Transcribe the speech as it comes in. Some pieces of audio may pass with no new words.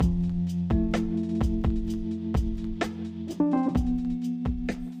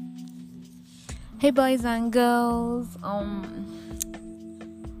Hey boys and girls, I'm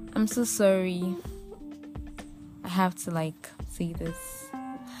so sorry. I have to say this.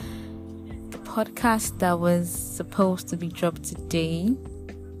 The podcast that was supposed to be dropped today,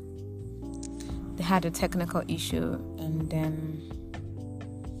 they had a technical issue and then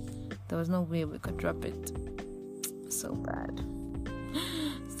there was no way we could drop it. So bad.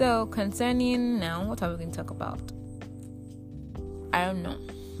 So concerning now, what are we going to talk about? I don't know,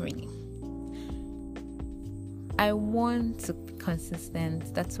 really. I want to be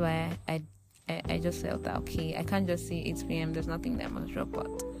consistent. That's why I just felt that okay, I can't just say 8 p.m. There's nothing that I must drop,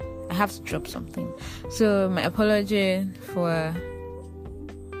 but I have to drop something. So my apology for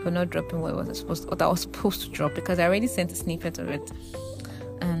not dropping what I was supposed to drop, because I already sent a snippet of it.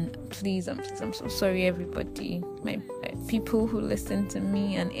 And please, I'm so sorry, everybody, my people who listen to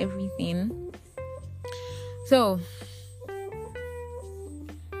me and everything. So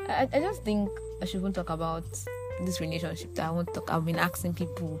I just think I shouldn't talk about this relationship that I want to talk. I've been asking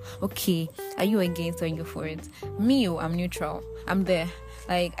people, okay, are you against or are you for it? Me, I'm neutral. I'm there.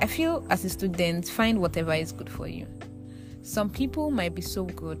 I feel as a student, find whatever is good for you. Some people might be so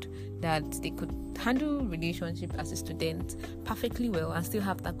good that they could handle relationship as a student perfectly well and still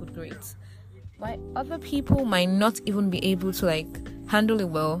have that good grades. While other people might not even be able to handle it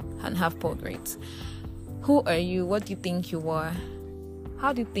well and have poor grades. Who are you? What do you think you are?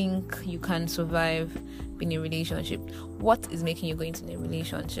 How do you think you can survive in a relationship? What is making you go into a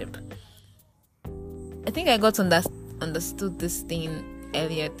relationship? I think I got understood this thing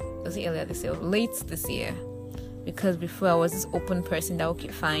earlier. Was it earlier this year? Late this year. Because before I was this open person that okay,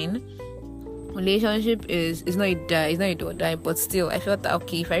 fine. Relationship is not a do or die, but still I felt that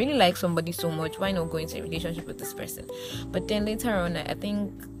okay, if I really like somebody so much, why not go into a relationship with this person? But then later on, I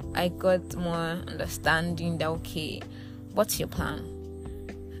think I got more understanding that okay, what's your plan?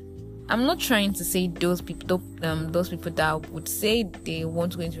 I'm not trying to say those people that would say they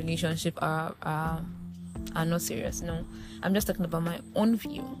want to go into a relationship are not serious. No, I'm just talking about my own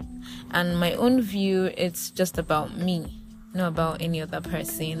view, and my own view, it's just about me, not about any other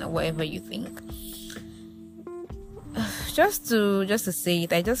person or whatever you think. Just to say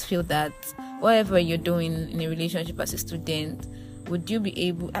it, I just feel that whatever you're doing in a relationship as a student, would you be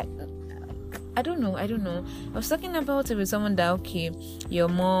able? I don't know. I was talking about it with someone that okay, your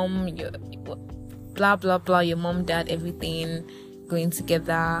mom, your blah blah blah, your mom, dad, everything going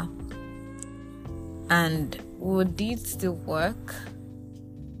together, and would it still work?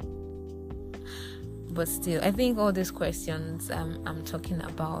 But still, I think all these questions I'm talking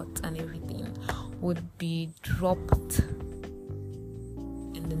about and everything would be dropped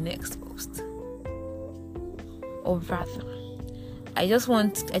in the next post, or rather, I just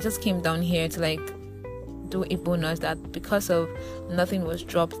came down here to do a bonus that because of nothing was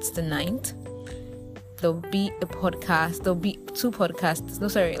dropped tonight, there'll be a podcast. There'll be 2 podcasts. No,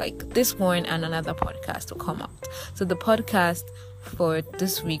 sorry, this one and another podcast will come out. So the podcast for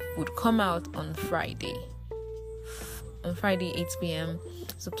this week would come out on Friday. On Friday, 8 p.m.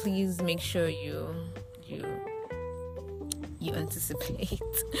 So please make sure you anticipate.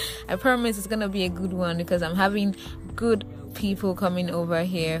 I promise it's gonna be a good one because I'm having good people coming over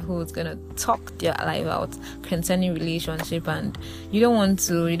here who's gonna talk their life out concerning relationship, and you don't want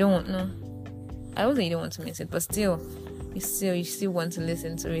to I don't think you don't want to miss it, but still you still want to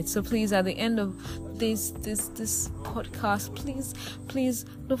listen to it. So please, at the end of this podcast, please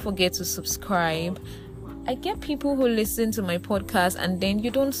don't forget to subscribe. I get people who listen to my podcast and then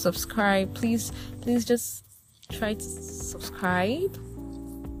you don't subscribe. Please just try to subscribe,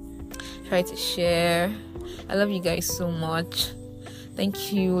 try to share. I love you guys so much.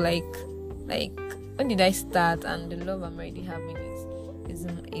 Thank you. When did I start? And the love I'm already having is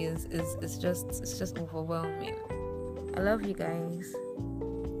just overwhelming. I love you guys.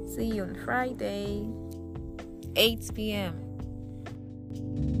 See you on Friday, 8 p.m.